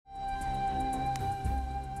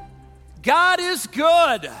God is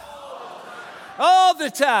good all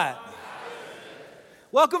the time.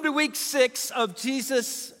 Welcome to week 6 of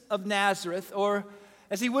Jesus of Nazareth, or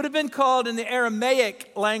as he would have been called in the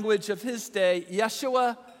Aramaic language of his day,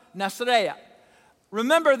 Yeshua Nazareth.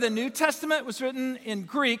 Remember, the New Testament was written in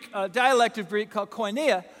Greek, a dialect of Greek called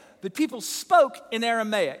Koinonia, but people spoke in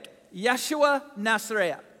Aramaic, Yeshua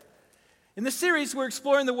Nazareth. In this series, we're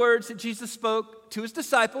exploring the words that Jesus spoke to his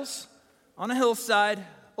disciples on a hillside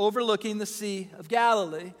overlooking the Sea of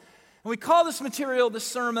Galilee. And we call this material the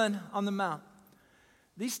Sermon on the Mount.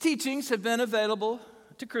 These teachings have been available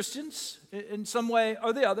to Christians in some way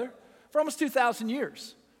or the other for almost 2,000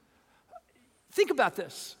 years. Think about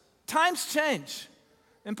this. Times change.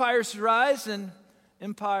 Empires rise and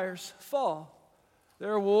empires fall.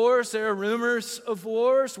 There are wars, there are rumors of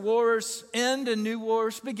wars. Wars end and new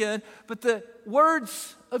wars begin. But the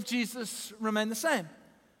words of Jesus remain the same.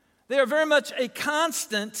 They are very much a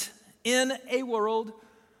constant in a world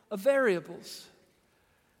of variables.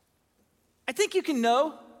 I think you can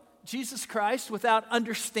know Jesus Christ without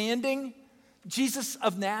understanding Jesus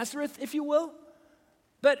of Nazareth, if you will.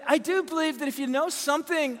 But I do believe that if you know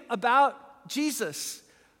something about Jesus,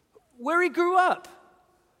 where he grew up,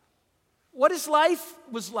 what his life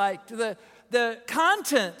was like, the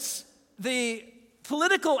contents, the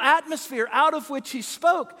political atmosphere out of which he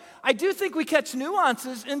spoke, I do think we catch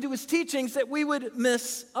nuances into his teachings that we would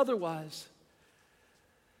miss otherwise.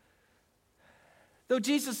 Though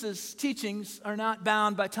Jesus' teachings are not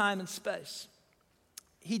bound by time and space,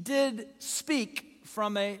 he did speak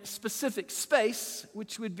from a specific space,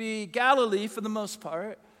 which would be Galilee for the most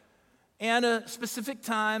part, and a specific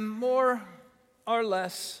time, more or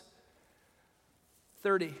less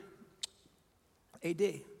 30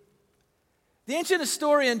 AD. The ancient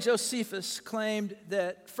historian Josephus claimed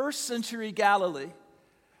that first century Galilee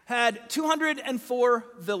had 204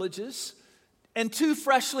 villages and 2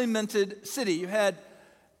 freshly minted cities. You had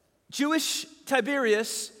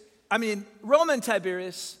Roman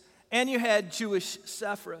Tiberias, and you had Jewish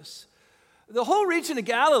Sepphoris. The whole region of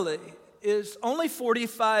Galilee is only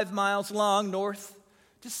 45 miles long, north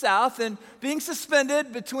to south, and being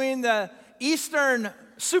suspended between the eastern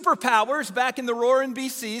superpowers back in the roaring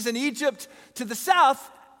BCs and Egypt to the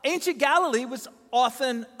south, ancient Galilee was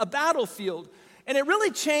often a battlefield. And it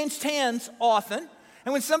really changed hands often.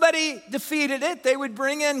 And when somebody defeated it, they would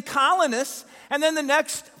bring in colonists, and then the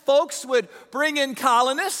next folks would bring in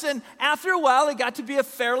colonists, and after a while, it got to be a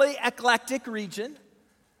fairly eclectic region.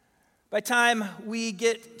 By the time we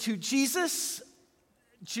get to Jesus,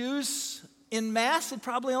 Jews en masse had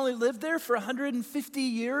probably only lived there for 150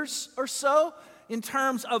 years or so in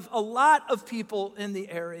terms of a lot of people in the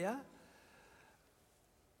area.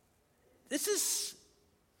 This is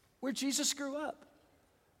where Jesus grew up.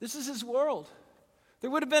 This is his world. There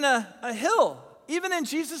would have been a hill, even in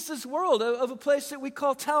Jesus' world, of a place that we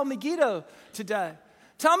call Tel Megiddo today.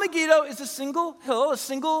 Tel Megiddo is a single hill, a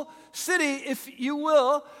single city, if you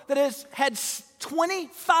will, that has had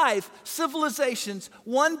 25 civilizations,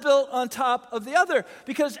 one built on top of the other,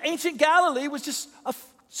 because ancient Galilee was just a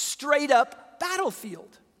straight-up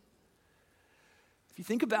battlefield. If you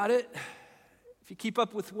think about it, if you keep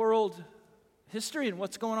up with world history and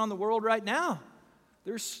what's going on in the world right now,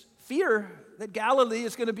 there's fear that Galilee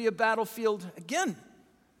is going to be a battlefield again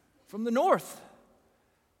from the north.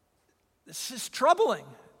 This is troubling.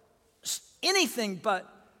 Anything but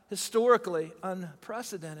historically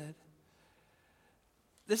unprecedented.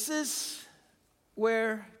 This is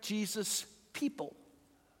where Jesus' people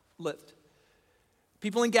lived.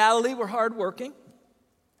 People in Galilee were hardworking.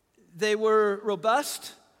 They were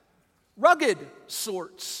robust, rugged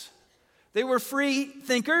sorts. They were free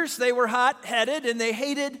thinkers. They were hot-headed, and they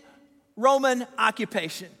hated Roman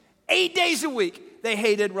occupation. 8 days a week, they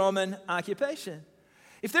hated Roman occupation.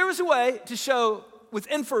 If there was a way to show with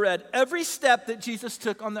infrared every step that Jesus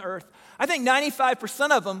took on the earth, I think 95%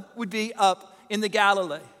 of them would be up in the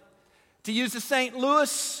Galilee. To use the St.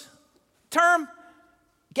 Louis term,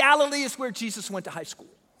 Galilee is where Jesus went to high school.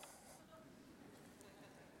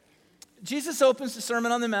 Jesus opens the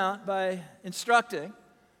Sermon on the Mount by instructing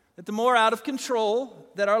that the more out of control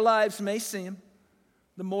that our lives may seem,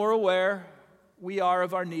 the more aware we are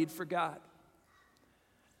of our need for God.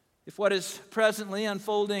 If what is presently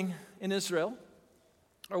unfolding in Israel,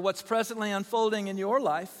 or what's presently unfolding in your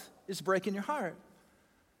life, is breaking your heart,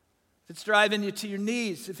 if it's driving you to your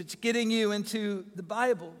knees, if it's getting you into the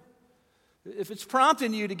Bible, if it's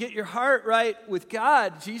prompting you to get your heart right with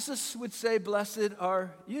God, Jesus would say, "Blessed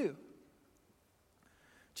are you."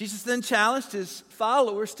 Jesus then challenged his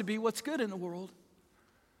followers to be what's good in the world.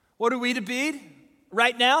 What are we to be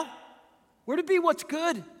right now? We're to be what's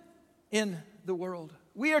good in the world.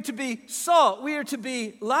 We are to be salt. We are to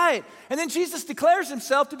be light. And then Jesus declares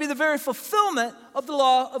himself to be the very fulfillment of the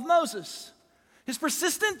law of Moses. His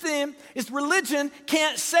persistent theme is religion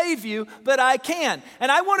can't save you, but I can.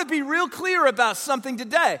 And I want to be real clear about something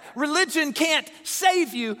today. Religion can't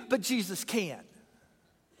save you, but Jesus can.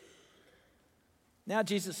 Now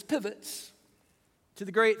Jesus pivots to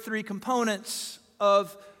the great three components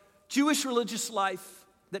of Jewish religious life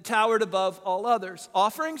that towered above all others: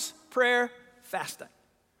 offerings, prayer, fasting.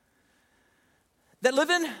 That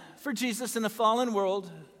living for Jesus in a fallen world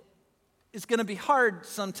is going to be hard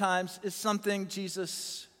sometimes is something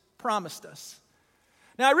Jesus promised us.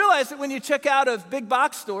 Now, I realize that when you check out of big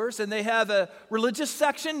box stores and they have a religious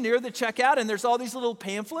section near the checkout and there's all these little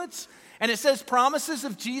pamphlets and it says promises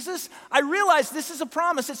of Jesus, I realize this is a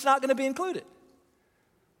promise that's not going to be included.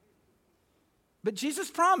 But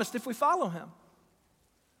Jesus promised if we follow him,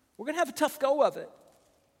 we're going to have a tough go of it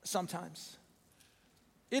sometimes.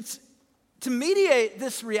 It's to mediate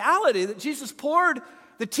this reality that Jesus poured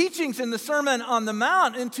the teachings in the Sermon on the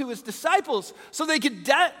Mount into his disciples so they could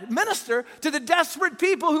minister to the desperate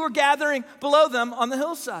people who were gathering below them on the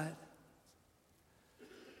hillside.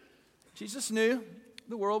 Jesus knew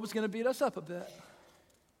the world was going to beat us up a bit.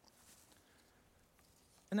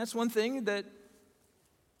 And that's one thing that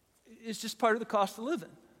is just part of the cost of living.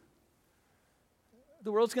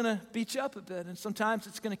 The world's going to beat you up a bit, and sometimes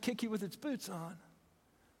it's going to kick you with its boots on.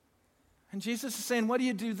 And Jesus is saying, what do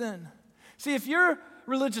you do then? See, if your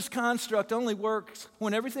religious construct only works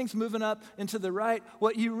when everything's moving up and to the right,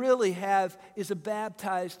 what you really have is a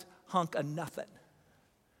baptized hunk of nothing.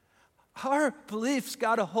 Our beliefs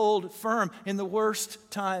got to hold firm in the worst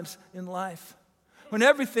times in life. When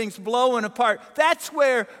everything's blowing apart, that's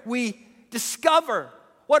where we discover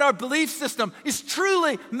what our belief system is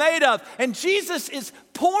truly made of. And Jesus is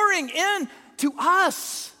pouring in to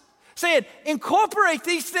us, saying, incorporate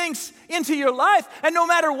these things into your life, and no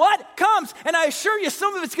matter what comes, and I assure you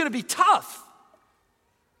some of it's going to be tough,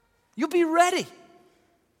 you'll be ready.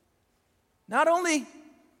 Not only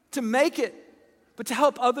to make it, but to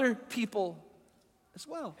help other people as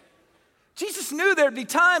well. Jesus knew there'd be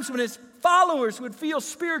times when his followers would feel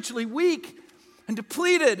spiritually weak and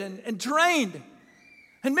depleted and drained,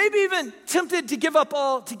 and maybe even tempted to give up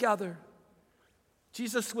altogether.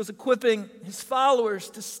 Jesus was equipping his followers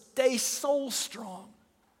to stay soul strong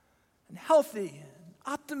and healthy and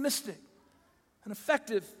optimistic and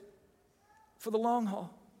effective for the long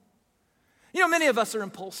haul. You know, many of us are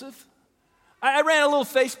impulsive. I ran a little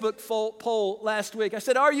Facebook poll last week. I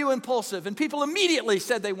said, are you impulsive? And people immediately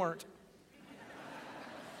said they weren't.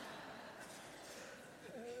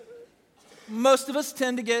 Most of us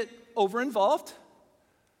tend to get over-involved.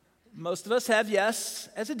 Most of us have yes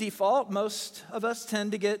as a default. Most of us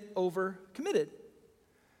tend to get over-committed.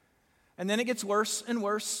 And then it gets worse and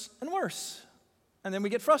worse and worse. And then we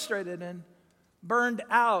get frustrated and burned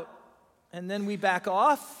out. And then we back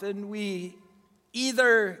off and we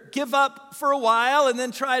either give up for a while and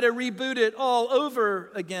then try to reboot it all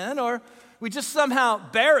over again, or we just somehow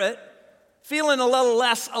bear it, feeling a little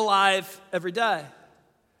less alive every day.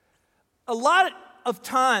 A lot of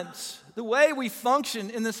times, the way we function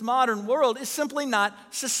in this modern world is simply not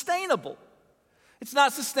sustainable. It's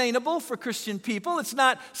not sustainable for Christian people. It's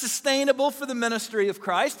not sustainable for the ministry of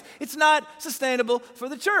Christ. It's not sustainable for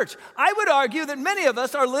the church. I would argue that many of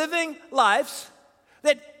us are living lives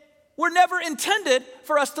that were never intended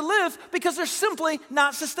for us to live because they're simply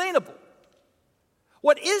not sustainable.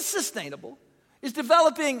 What is sustainable is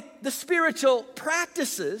developing the spiritual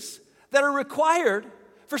practices that are required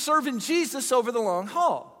for serving Jesus over the long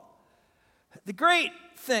haul. The great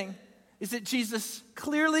thing is that Jesus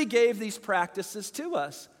clearly gave these practices to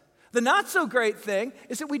us. The not so great thing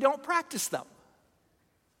is that we don't practice them.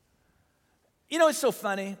 You know, it's so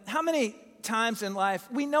funny. How many times in life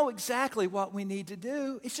we know exactly what we need to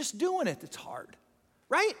do? It's just doing it that's hard,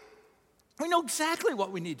 right? We know exactly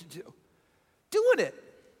what we need to do. Doing it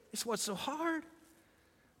is what's so hard.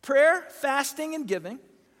 Prayer, fasting, and giving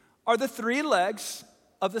are the three legs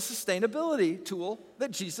of the sustainability tool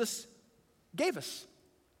that Jesus gave us.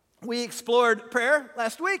 We explored prayer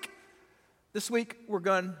last week. This week, we're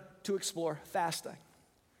going to explore fasting.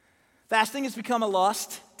 Fasting has become a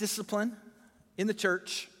lost discipline in the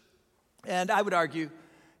church, and I would argue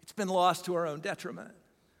it's been lost to our own detriment.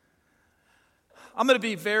 I'm going to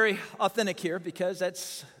be very authentic here because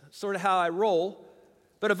that's sort of how I roll.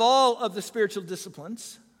 But of all of the spiritual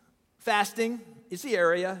disciplines, fasting is the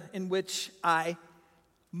area in which I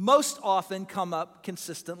most often come up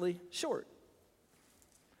consistently short.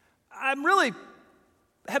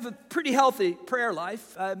 Have a pretty healthy prayer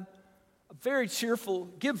life. I'm a very cheerful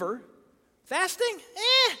giver, Fasting?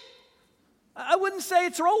 I wouldn't say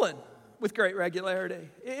it's rolling with great regularity.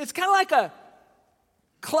 It's kind of like a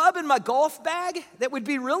club in my golf bag that would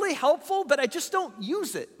be really helpful, but I just don't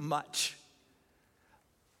use it much.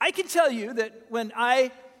 I can tell you that when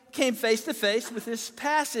I came face to face with this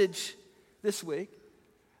passage this week,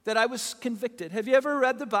 that I was convicted. Have you ever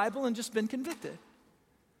read the Bible and just been convicted?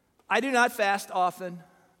 I do not fast often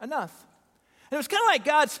enough. And it was kind of like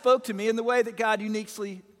God spoke to me in the way that God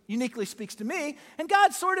uniquely speaks to me, and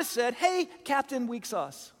God sort of said, hey, Captain Weak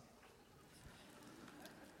Sauce,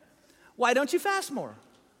 why don't you fast more?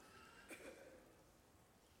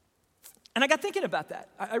 And I got thinking about that.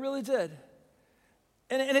 I really did.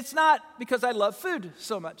 And it's not because I love food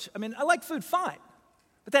so much. I mean, I like food fine,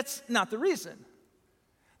 but that's not the reason.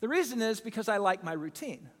 The reason is because I like my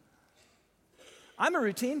routine. I'm a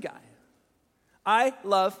routine guy. I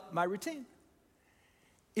love my routine.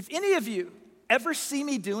 If any of you ever see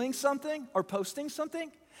me doing something or posting something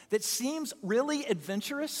that seems really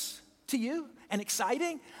adventurous to you and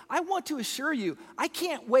exciting, I want to assure you, I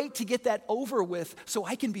can't wait to get that over with so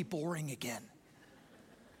I can be boring again.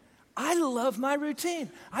 I love my routine.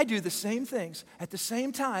 I do the same things at the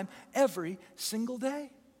same time every single day.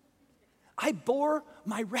 I bore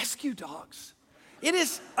my rescue dogs. It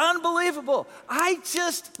is unbelievable. I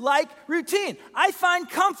just like routine. I find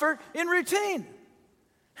comfort in routine.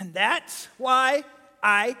 And that's why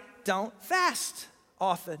I don't fast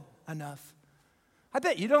often enough. I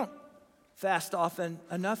bet you don't fast often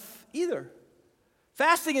enough either.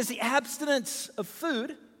 Fasting is the abstinence of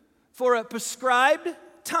food for a prescribed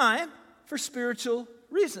time for spiritual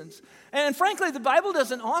reasons. And frankly, the Bible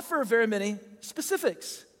doesn't offer very many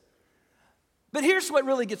specifics. But here's what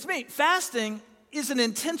really gets me. Fasting is an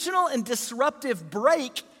intentional and disruptive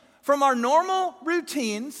break from our normal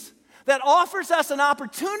routines that offers us an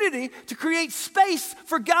opportunity to create space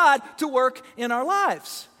for God to work in our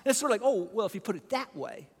lives. And it's sort of like, oh, well, if you put it that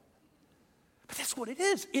way. But that's what it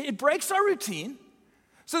is. It breaks our routine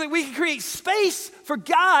so that we can create space for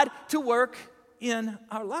God to work in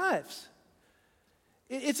our lives.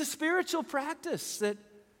 It's a spiritual practice that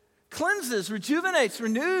cleanses, rejuvenates,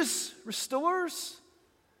 renews, restores.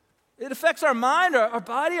 It affects our mind, our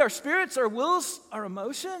body, our spirits, our wills, our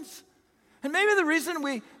emotions. And maybe the reason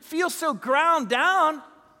we feel so ground down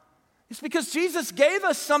is because Jesus gave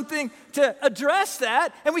us something to address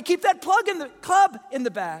that, and we keep that club in the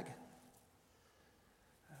bag.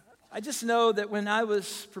 I just know that when I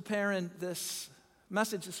was preparing this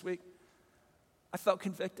message this week, I felt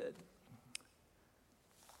convicted.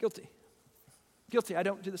 Guilty. I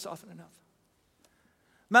don't do this often enough.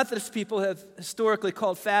 Methodist people have historically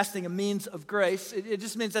called fasting a means of grace. It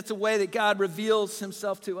just means that's a way that God reveals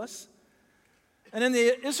himself to us. And in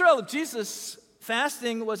the Israel of Jesus,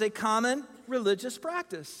 fasting was a common religious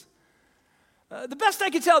practice. The best I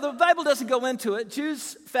can tell, the Bible doesn't go into it.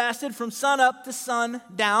 Jews fasted from sun up to sun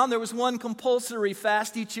down. There was one compulsory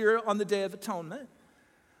fast each year on the Day of Atonement.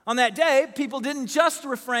 On that day, people didn't just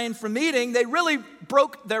refrain from eating, they really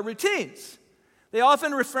broke their routines. They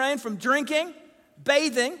often refrained from drinking,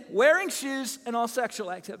 bathing, wearing shoes, and all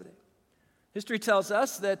sexual activity. History tells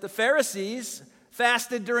us that the Pharisees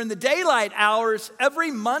fasted during the daylight hours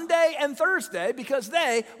every Monday and Thursday because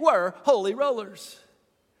they were holy rollers.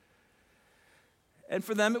 And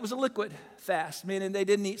for them, it was a liquid fast, meaning they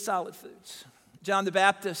didn't eat solid foods. John the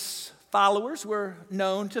Baptist's followers were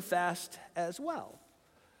known to fast as well.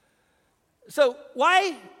 So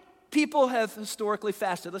why people have historically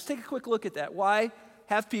fasted? Let's take a quick look at that. Why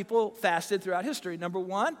have people fasted throughout history? Number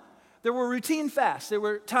one, there were routine fasts. There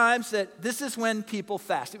were times that this is when people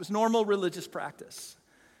fast. It was normal religious practice.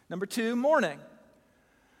 Number two, mourning.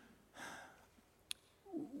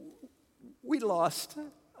 We lost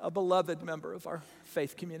a beloved member of our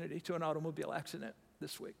faith community to an automobile accident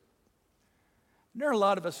this week. And there are a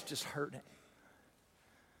lot of us just hurting.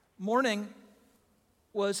 Mourning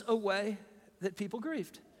was a way that people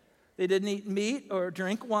grieved. They didn't eat meat or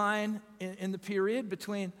drink wine in the period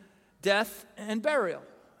between death and burial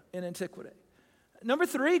in antiquity. Number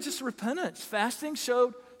three, just repentance. Fasting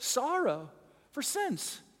showed sorrow for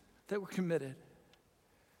sins that were committed.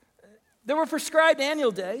 There were prescribed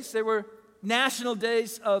annual days. There were national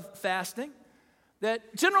days of fasting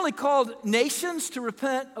that generally called nations to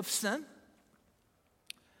repent of sin.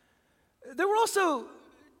 There were also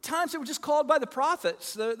times that were just called by the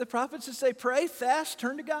prophets. The prophets would say, pray, fast,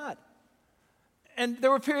 turn to God. And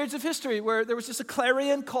there were periods of history where there was just a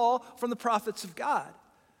clarion call from the prophets of God.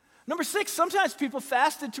 Number six, sometimes people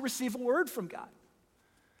fasted to receive a word from God.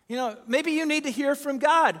 You know, maybe you need to hear from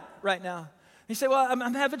God right now. You say, well,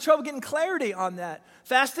 I'm having trouble getting clarity on that.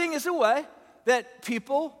 Fasting is a way that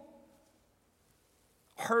people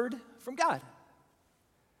heard from God.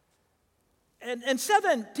 And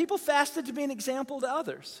 7, people fasted to be an example to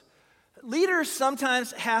others. Leaders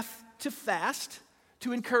sometimes have to fast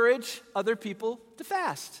to encourage other people to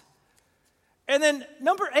fast. And then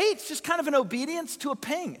number 8 is just kind of an obedience to a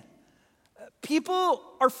ping. People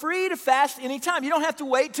are free to fast anytime. You don't have to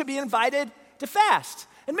wait to be invited to fast.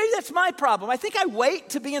 And maybe that's my problem. I think I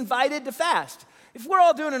wait to be invited to fast. If we're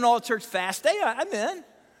all doing an all-church fast day, I'm in.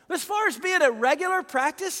 But as far as being a regular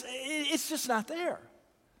practice, it's just not there.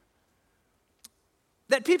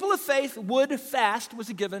 That people of faith would fast was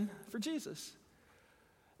a given for Jesus.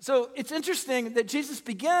 So it's interesting that Jesus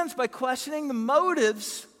begins by questioning the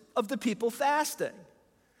motives of the people fasting.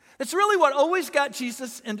 It's really what always got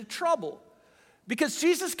Jesus into trouble, because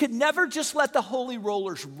Jesus could never just let the holy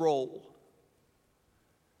rollers roll.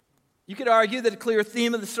 You could argue that a clear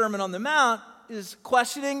theme of the Sermon on the Mount is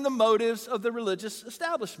questioning the motives of the religious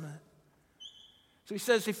establishment. So he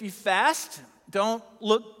says, if you fast, don't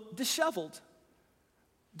look disheveled.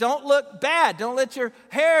 Don't look bad. Don't let your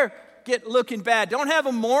hair get looking bad. Don't have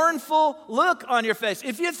a mournful look on your face.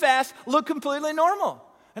 If you fast, look completely normal.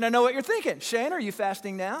 And I know what you're thinking. Shane, are you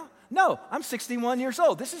fasting now? No, I'm 61 years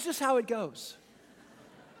old. This is just how it goes.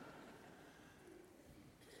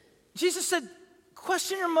 Jesus said,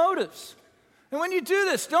 question your motives. And when you do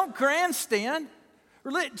this, don't grandstand.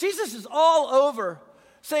 Jesus is all over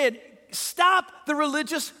saying, stop the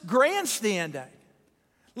religious grandstanding.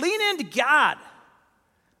 Lean into God.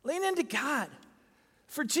 Lean into God.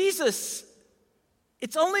 For Jesus,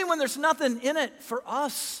 it's only when there's nothing in it for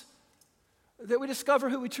us that we discover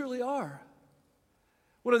who we truly are.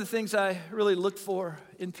 One of the things I really look for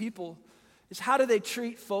in people is how do they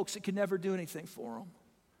treat folks that can never do anything for them?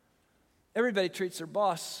 Everybody treats their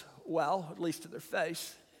boss well, at least to their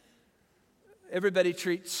face. Everybody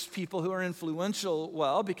treats people who are influential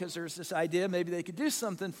well because there's this idea maybe they could do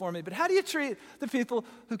something for me. But how do you treat the people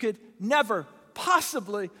who could never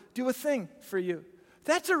possibly do a thing for you?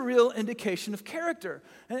 That's a real indication of character.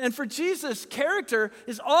 And for Jesus, character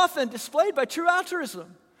is often displayed by true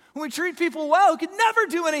altruism. When we treat people well who could never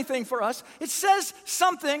do anything for us, it says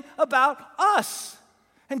something about us.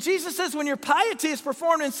 And Jesus says when your piety is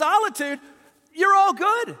performed in solitude, you're all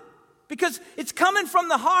good because it's coming from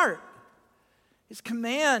the heart. His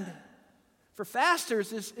command for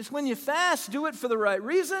fasters is when you fast, do it for the right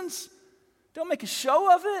reasons. Don't make a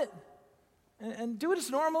show of it. And do it as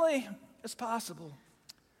normally as possible.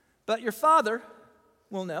 But your Father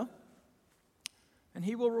will know, and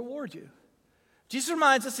He will reward you. Jesus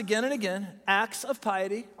reminds us again and again, acts of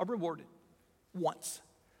piety are rewarded once.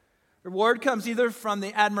 Reward comes either from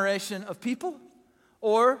the admiration of people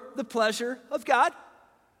or the pleasure of God,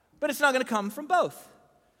 but it's not going to come from both.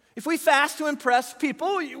 If we fast to impress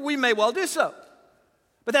people, we may well do so.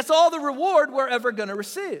 But that's all the reward we're ever going to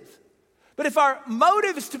receive. But if our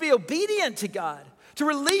motive is to be obedient to God, to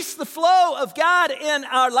release the flow of God in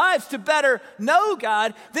our lives, to better know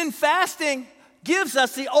God, then fasting gives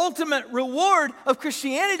us the ultimate reward of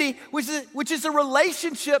Christianity, which is a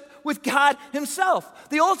relationship with God Himself.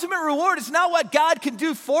 The ultimate reward is not what God can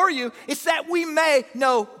do for you, it's that we may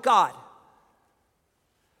know God.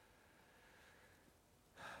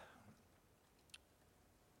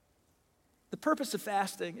 The purpose of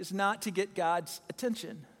fasting is not to get God's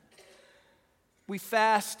attention. We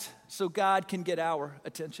fast so God can get our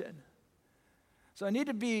attention. So I need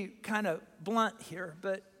to be kind of blunt here,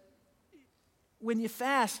 but when you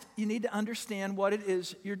fast, you need to understand what it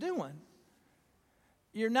is you're doing.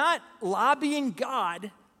 You're not lobbying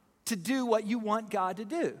God to do what you want God to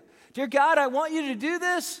do. Dear God, I want you to do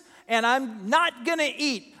this, and I'm not going to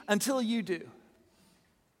eat until you do.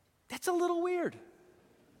 That's a little weird,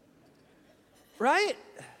 right?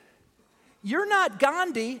 You're not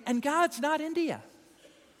Gandhi, and God's not India.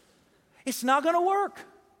 It's not going to work.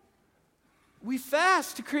 We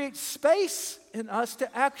fast to create space in us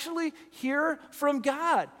to actually hear from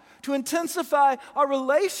God, to intensify our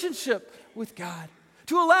relationship with God,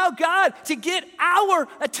 to allow God to get our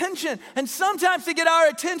attention. And sometimes to get our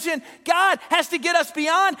attention, God has to get us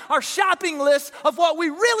beyond our shopping list of what we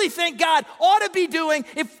really think God ought to be doing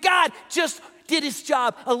if God just did His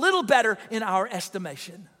job a little better in our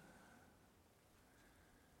estimation.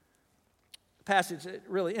 The passage that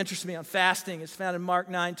really interests me on fasting is found in Mark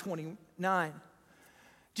 9:29.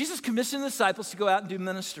 Jesus commissioned the disciples to go out and do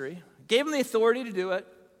ministry, gave them the authority to do it.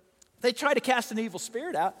 They tried to cast an evil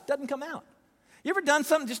spirit out, it doesn't come out. You ever done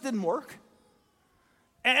something that just didn't work?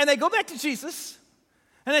 And they go back to Jesus,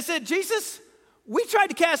 and they said, Jesus, we tried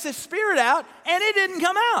to cast this spirit out, and it didn't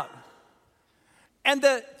come out. And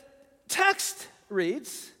the text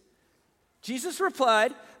reads, Jesus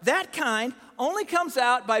replied, that kind only comes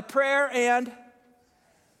out by prayer and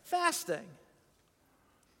fasting.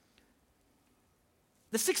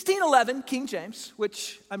 The 1611 King James,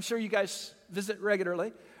 which I'm sure you guys visit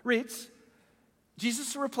regularly, reads,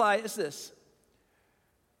 Jesus' reply is this: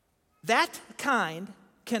 that kind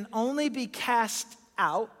can only be cast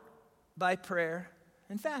out by prayer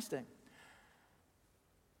and fasting.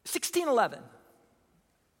 1611.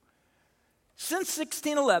 Since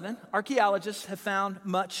 1611, archaeologists have found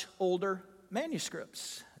much older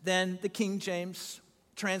manuscripts than the King James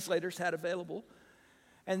translators had available.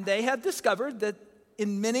 And they have discovered that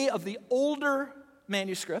in many of the older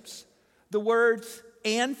manuscripts, the words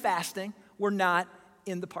and fasting were not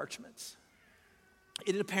in the parchments.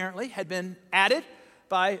 It apparently had been added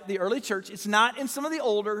by the early church. It's not in some of the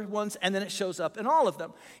older ones, and then it shows up in all of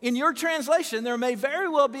them. In your translation, there may very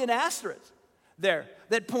well be an asterisk there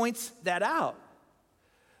that points that out.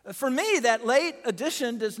 For me, that late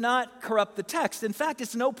addition does not corrupt the text. In fact,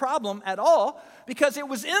 it's no problem at all because it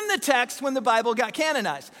was in the text when the Bible got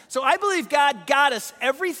canonized. So I believe God got us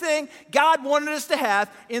everything God wanted us to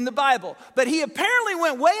have in the Bible. But he apparently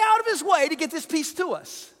went way out of his way to get this piece to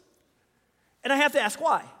us. And I have to ask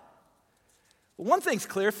why. Well, one thing's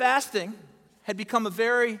clear, fasting had become a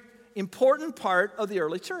very important part of the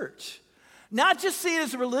early church. Not just see it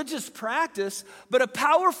as a religious practice, but a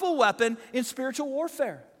powerful weapon in spiritual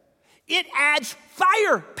warfare. It adds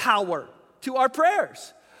firepower to our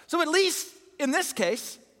prayers. So at least in this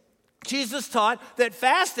case, Jesus taught that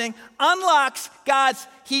fasting unlocks God's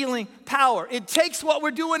healing power. It takes what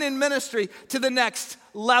we're doing in ministry to the next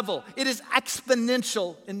level. It is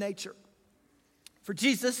exponential in nature. For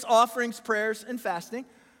Jesus, offerings, prayers, and fasting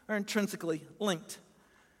are intrinsically linked.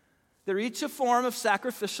 They're each a form of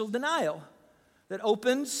sacrificial denial that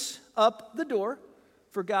opens up the door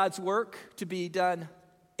for God's work to be done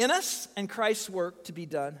in us and Christ's work to be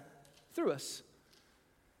done through us.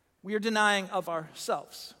 We are denying of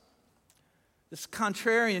ourselves. This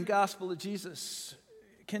contrarian gospel of Jesus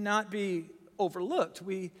cannot be overlooked.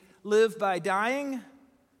 We live by dying.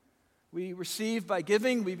 We receive by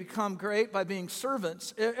giving. We become great by being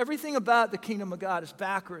servants. Everything about the kingdom of God is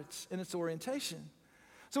backwards in its orientation.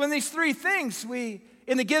 So in these three things,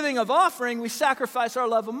 in the giving of offering, we sacrifice our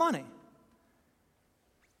love of money.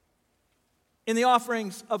 In the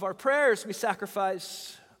offerings of our prayers, we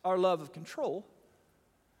sacrifice our love of control.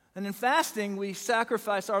 And in fasting, we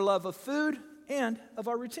sacrifice our love of food and of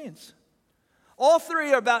our routines. All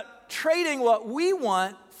three are about trading what we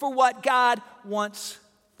want for what God wants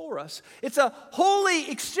for us. It's a holy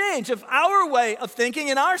exchange of our way of thinking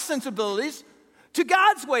and our sensibilities to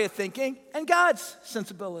God's way of thinking and God's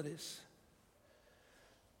sensibilities.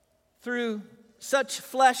 Through such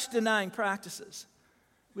flesh-denying practices,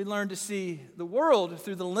 we learn to see the world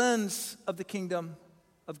through the lens of the kingdom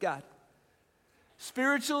of God.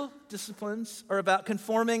 Spiritual disciplines are about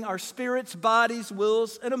conforming our spirits, bodies,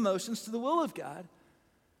 wills, and emotions to the will of God,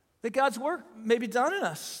 that God's work may be done in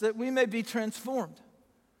us, that we may be transformed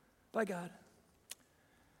by God.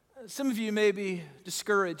 Some of you may be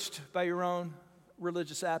discouraged by your own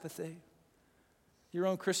religious apathy, your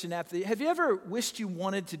own Christian apathy. Have you ever wished you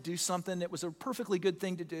wanted to do something that was a perfectly good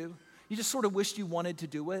thing to do? You just sort of wished you wanted to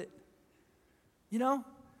do it. You know,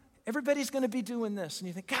 everybody's going to be doing this. And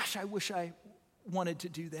you think, gosh, I wish I wanted to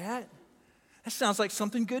do that. That sounds like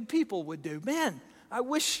something good people would do. Man, I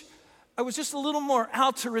wish I was just a little more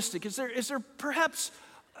altruistic. Is there perhaps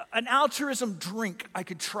an altruism drink I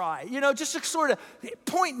could try? You know, just to sort of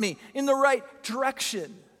point me in the right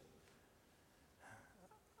direction.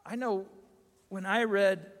 I know when I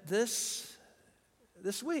read this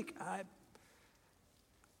week, I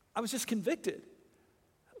was just convicted.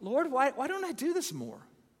 Lord, why don't I do this more?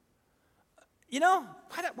 You know,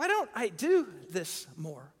 why don't I do this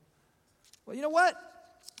more? Well, you know what?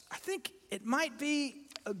 I think it might be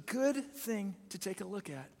a good thing to take a look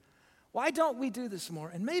at. Why don't we do this more?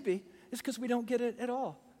 And maybe it's because we don't get it at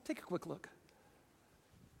all. Take a quick look.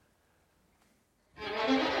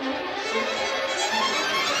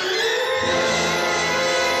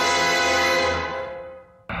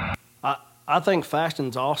 I think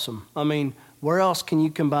fasting's awesome. I mean, where else can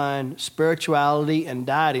you combine spirituality and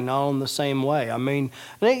dieting all in the same way? I mean,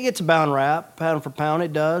 it gets a bound rap, pound for pound,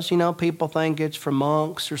 it does. You know, people think it's for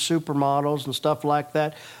monks or supermodels and stuff like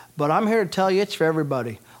that. But I'm here to tell you it's for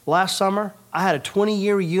everybody. Last summer, I had a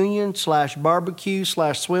 20-year reunion / barbecue /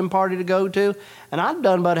 swim party to go to, and I'd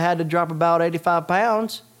done but had to drop about 85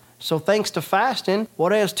 pounds. So thanks to fasting,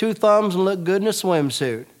 what has 2 thumbs and look good in a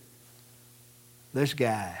swimsuit? This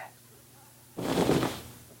guy.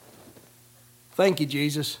 Thank you,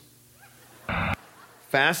 Jesus.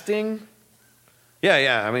 Fasting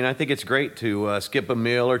Yeah. I mean, I think it's great to skip a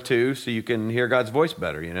meal or two so you can hear God's voice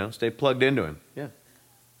better, Stay plugged into him. Yeah.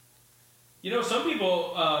 Some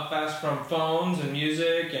people fast from phones and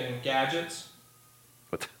music and gadgets.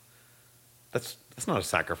 But that's not a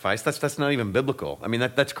sacrifice. That's not even biblical. I mean,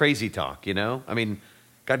 that's crazy talk, I mean,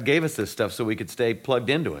 God gave us this stuff so we could stay plugged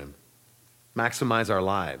into him, maximize our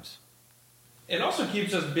lives. It also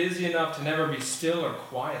keeps us busy enough to never be still or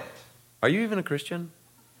quiet. Are you even a Christian?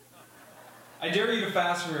 I dare you to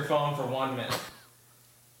fast from your phone for 1 minute.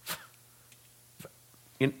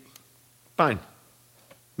 Fine.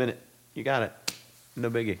 Minute. You got it. No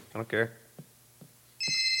biggie. I don't care.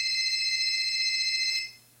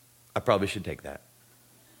 I probably should take that.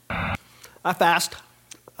 I fast.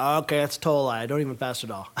 Okay, that's a total lie. I don't even fast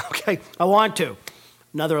at all. Okay, I want to.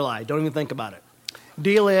 Another lie. Don't even think about it.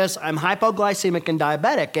 Deal is, I'm hypoglycemic and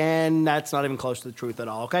diabetic, and that's not even close to the truth at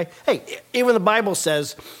all, okay? Hey, even the Bible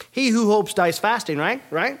says, he who hopes dies fasting, right?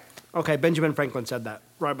 Right? Okay, Benjamin Franklin said that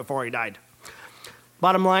right before he died.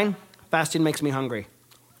 Bottom line, fasting makes me hungry.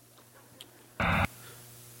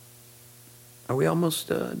 Are we almost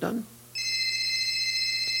done?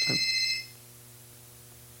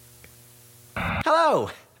 Hello,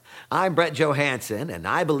 I'm Brett Johansson, and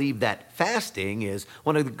I believe that fasting is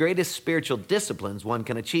one of the greatest spiritual disciplines one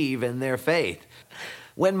can achieve in their faith.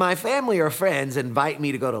 When my family or friends invite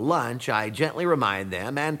me to go to lunch, I gently remind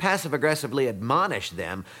them and passive-aggressively admonish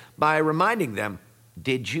them by reminding them,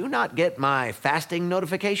 did you not get my fasting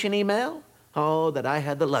notification email? Oh, that I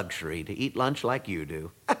had the luxury to eat lunch like you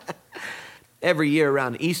do. Every year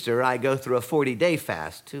around Easter, I go through a 40-day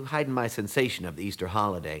fast to heighten my sensation of the Easter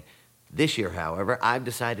holiday. This year, however, I've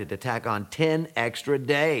decided to tack on 10 extra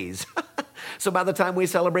days. So by the time we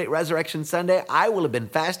celebrate Resurrection Sunday, I will have been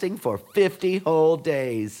fasting for 50 whole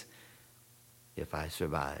days. If I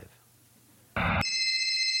survive.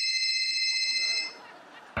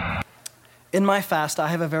 In my fast, I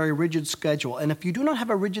have a very rigid schedule, and if you do not have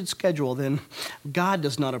a rigid schedule, then God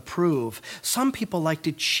does not approve. Some people like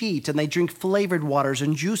to cheat, and they drink flavored waters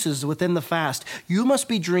and juices within the fast. You must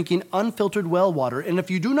be drinking unfiltered well water, and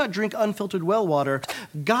if you do not drink unfiltered well water,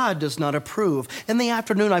 God does not approve. In the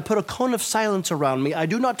afternoon, I put a cone of silence around me. I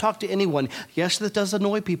do not talk to anyone. Yes, that does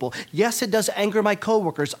annoy people. Yes, it does anger my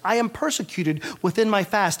coworkers. I am persecuted within my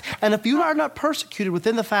fast, and if you are not persecuted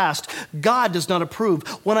within the fast, God does not approve.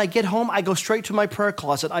 When I get home, I go straight to my prayer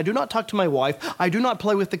closet. I do not talk to my wife. I do not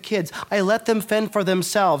play with the kids. I let them fend for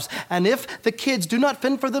themselves. And if the kids do not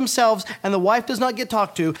fend for themselves and the wife does not get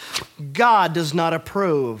talked to, God does not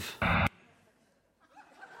approve. You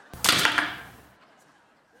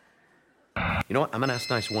know what? I'm going to ask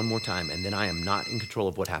nice one more time, and then I am not in control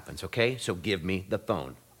of what happens, okay? So give me the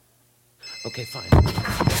phone. Okay, fine.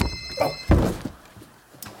 Oh.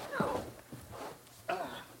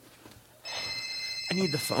 I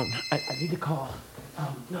need the phone. I need to call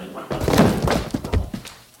 911.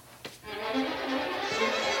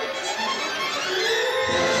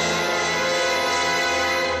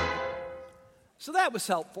 So that was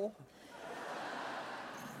helpful.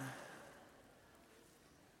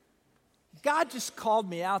 God just called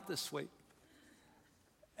me out this week.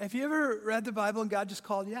 Have you ever read the Bible and God just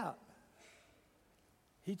called you out?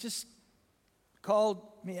 He just called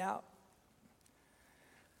me out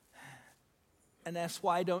and asked,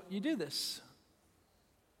 why don't you do this?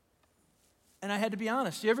 And I had to be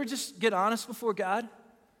honest. You ever just get honest before God?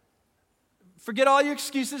 Forget all your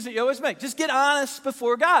excuses that you always make. Just get honest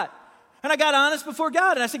before God. And I got honest before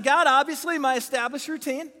God. And I said, God, obviously my established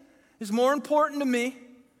routine is more important to me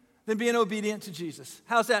than being obedient to Jesus.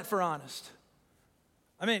 How's that for honest?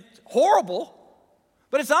 I mean, it's horrible,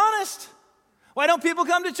 but it's honest. Why don't people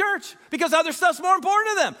come to church? Because other stuff's more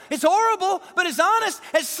important to them. It's horrible, but it's honest.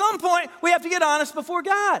 At some point, we have to get honest before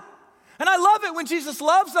God. And I love it when Jesus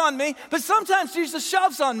loves on me, but sometimes Jesus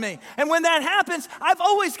shoves on me. And when that happens, I've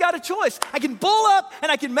always got a choice. I can bull up and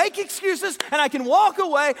I can make excuses and I can walk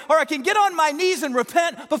away, or I can get on my knees and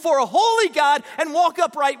repent before a holy God and walk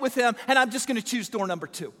upright with him, and I'm just going to choose door number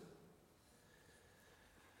 2.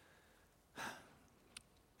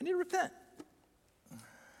 I need to repent.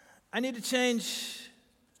 I need to change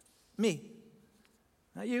me.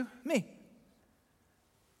 Not you, me.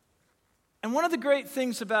 And one of the great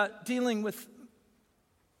things about dealing with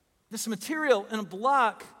this material in a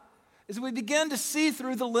block is we begin to see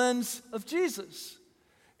through the lens of Jesus.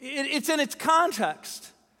 It's in its context.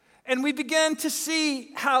 And we begin to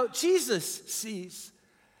see how Jesus sees.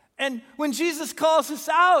 And when Jesus calls us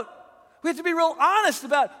out, we have to be real honest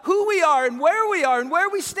about who we are and where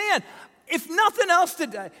we stand. If nothing else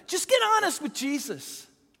today, just get honest with Jesus.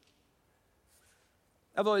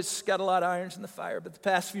 I've always got a lot of irons in the fire, but the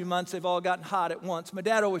past few months they've all gotten hot at once. My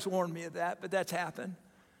dad always warned me of that, but that's happened.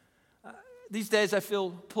 These days I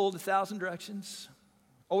feel pulled 1,000 directions,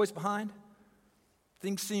 always behind.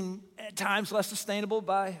 Things seem at times less sustainable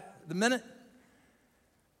by the minute.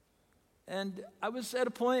 And I was at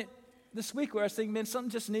a point this week where I was thinking, man,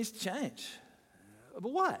 something just needs to change.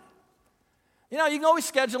 But what? You know, you can always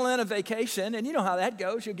schedule in a vacation, and you know how that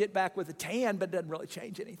goes. You'll get back with a tan, but it doesn't really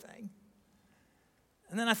change anything.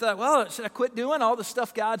 And then I thought, well, should I quit doing all the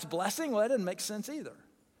stuff God's blessing? Well, that doesn't make sense either.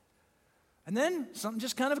 And then something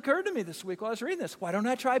just kind of occurred to me this week while I was reading this. Why don't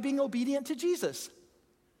I try being obedient to Jesus?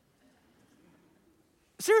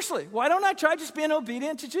 Seriously, why don't I try just being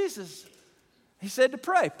obedient to Jesus? He said to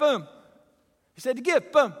pray, boom. He said to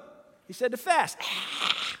give, boom. He said to fast.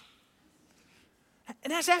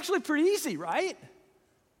 And that's actually pretty easy, right?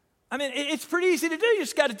 I mean, it's pretty easy to do. You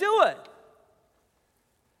just got to do it.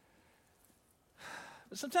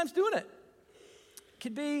 But sometimes doing it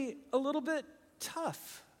can be a little bit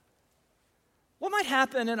tough. What might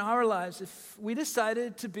happen in our lives if we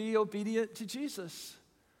decided to be obedient to Jesus?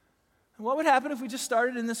 And what would happen if we just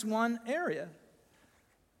started in this one area?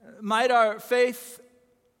 Might our faith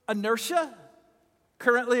inertia,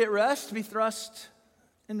 currently at rest, be thrust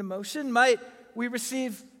into motion? Might we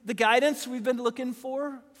receive the guidance we've been looking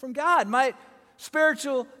for from God? Might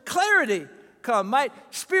spiritual clarity come? Might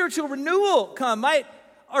spiritual renewal come? Might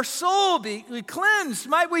our soul be cleansed?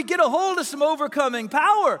 Might we get a hold of some overcoming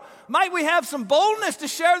power? Might we have some boldness to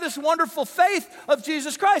share this wonderful faith of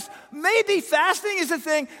Jesus Christ? Maybe fasting is the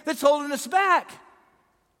thing that's holding us back.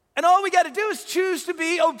 And all we got to do is choose to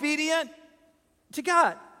be obedient to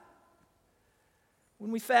God.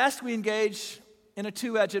 When we fast, we engage in a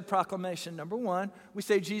two-edged proclamation. Number one, we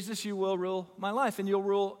say, Jesus, you will rule my life, and you'll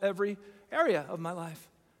rule every area of my life.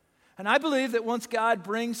 And I believe that once God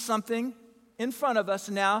brings something in front of us,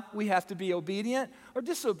 now we have to be obedient or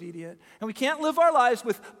disobedient. And we can't live our lives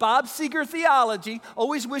with Bob Seger theology,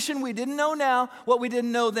 always wishing we didn't know now what we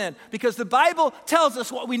didn't know then. Because the Bible tells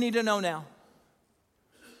us what we need to know now.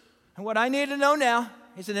 And what I need to know now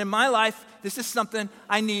is that in my life, this is something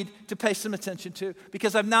I need to pay some attention to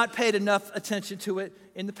because I've not paid enough attention to it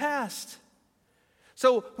in the past.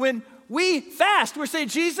 So when we fast, we're saying,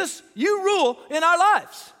 Jesus, you rule in our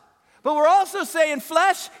lives. But we're also saying,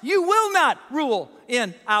 flesh, you will not rule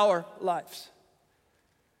in our lives.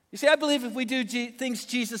 You see, I believe if we do things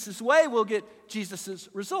Jesus' way, we'll get Jesus'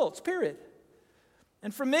 results, period.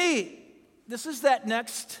 And for me, this is that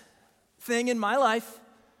next thing in my life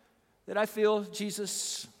that I feel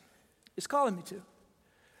Jesus is calling me to.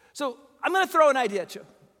 So I'm going to throw an idea at you.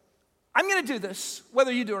 I'm going to do this,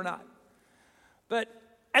 whether you do or not. But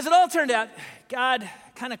as it all turned out, God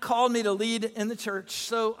kind of called me to lead in the church.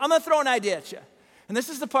 So I'm going to throw an idea at you. And this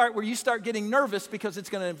is the part where you start getting nervous because it's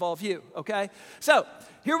going to involve you, okay? So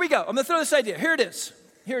here we go. I'm going to throw this idea. Here it is.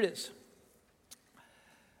 Here it is.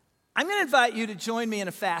 I'm going to invite you to join me in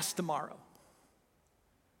a fast tomorrow.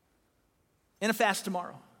 In a fast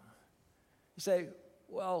tomorrow. You say,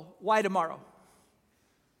 well, why tomorrow?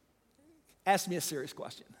 Ask me a serious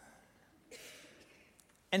question.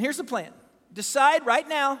 And here's the plan. Decide right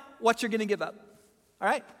now what you're going to give up. All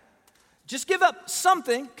right? Just give up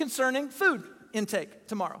something concerning food intake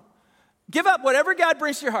tomorrow. Give up whatever God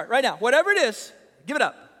brings to your heart right now. Whatever it is, give it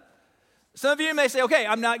up. Some of you may say, okay,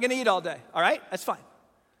 I'm not going to eat all day. All right? That's fine.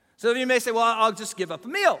 Some of you may say, well, I'll just give up a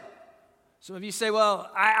meal. Some of you say,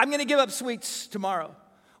 well, I'm going to give up sweets tomorrow.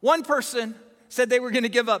 One person said they were going to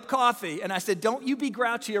give up coffee, and I said, don't you be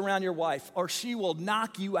grouchy around your wife, or she will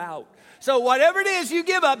knock you out. So whatever it is you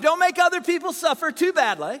give up, don't make other people suffer too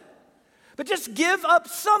badly, but just give up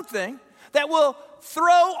something that will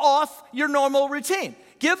throw off your normal routine.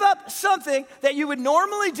 Give up something that you would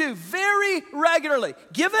normally do very regularly.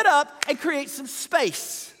 Give it up and create some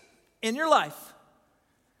space in your life.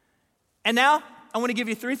 And now, I want to give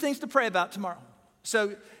you 3 things to pray about tomorrow.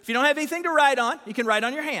 So if you don't have anything to write on, you can write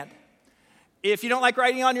on your hand. If you don't like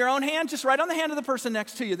writing on your own hand, just write on the hand of the person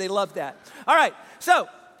next to you. They love that. All right, so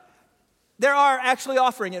there are actually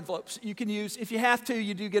offering envelopes you can use. If you have to,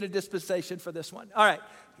 you do get a dispensation for this one. All right,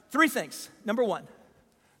 3 things. Number 1,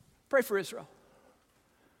 pray for Israel.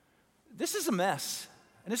 This is a mess,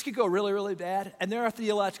 and this could go really, really bad, and there are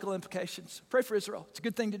theological implications. Pray for Israel. It's a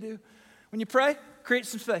good thing to do. When you pray, create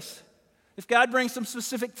some space. If God brings some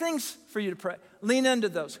specific things for you to pray, lean into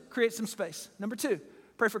those. Create some space. Number 2,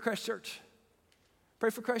 pray for Christ Church. Pray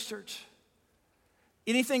for Christ Church.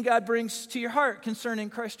 Anything God brings to your heart concerning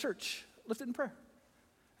Christ Church, lift it in prayer.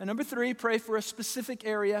 And number 3, pray for a specific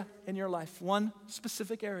area in your life. One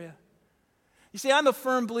specific area. You see, I'm a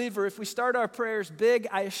firm believer. If we start our prayers big,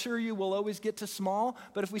 I assure you we'll always get to small.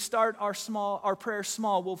 But if we start our prayers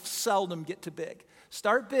small, we'll seldom get to big.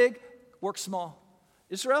 Start big, work small.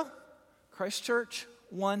 Israel, Christ Church,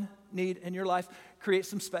 one need in your life, create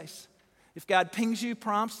some space. If God pings you,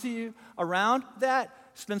 prompts to you around that,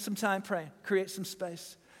 spend some time praying. Create some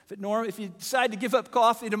space. If you decide to give up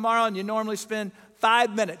coffee tomorrow and you normally spend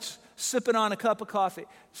 5 minutes sipping on a cup of coffee,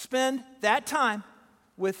 spend that time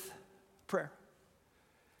with prayer.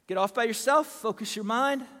 Get off by yourself, focus your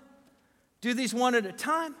mind, do these one at a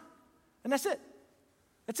time, and that's it.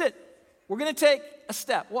 That's it. We're going to take a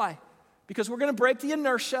step. Why? Because we're going to break the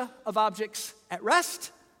inertia of objects at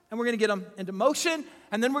rest, and we're going to get them into motion,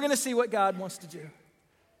 and then we're going to see what God wants to do.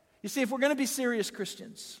 You see, if we're going to be serious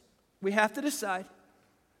Christians, we have to decide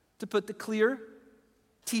to put the clear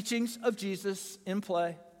teachings of Jesus in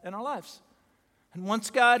play in our lives. And once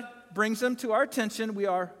God brings them to our attention, we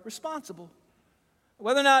are responsible.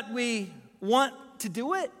 Whether or not we want to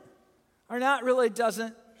do it or not really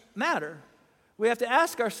doesn't matter. We have to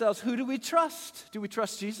ask ourselves, who do we trust? Do we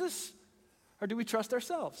trust Jesus or do we trust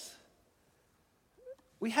ourselves?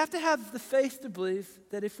 We have to have the faith to believe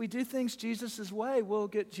that if we do things Jesus' way, we'll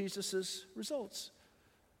get Jesus' results.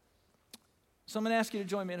 So I'm going to ask you to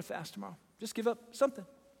join me in a fast tomorrow. Just give up something.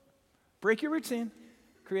 Break your routine.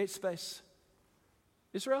 Create space.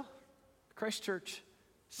 Israel, Christ Church,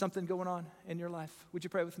 something going on in your life. Would you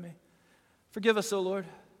pray with me? Forgive us, O Lord,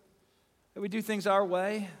 that we do things our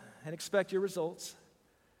way and expect your results.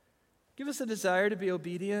 Give us a desire to be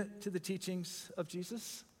obedient to the teachings of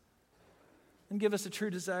Jesus, and give us a true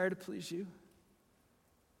desire to please you.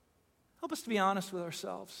 Help us to be honest with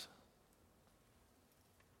ourselves,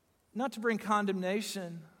 not to bring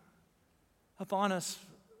condemnation upon us,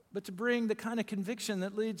 but to bring the kind of conviction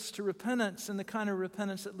that leads to repentance and the kind of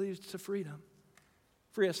repentance that leads to freedom.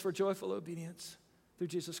 Free us for joyful obedience through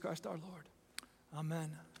Jesus Christ our Lord.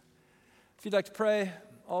 Amen. If you'd like to pray,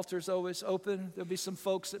 altar's always open. There'll be some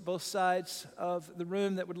folks at both sides of the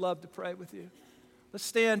room that would love to pray with you. Let's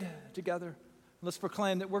stand together. Let's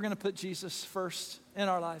proclaim that we're going to put Jesus first in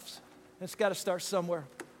our lives. And it's got to start somewhere.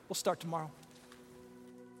 We'll start tomorrow.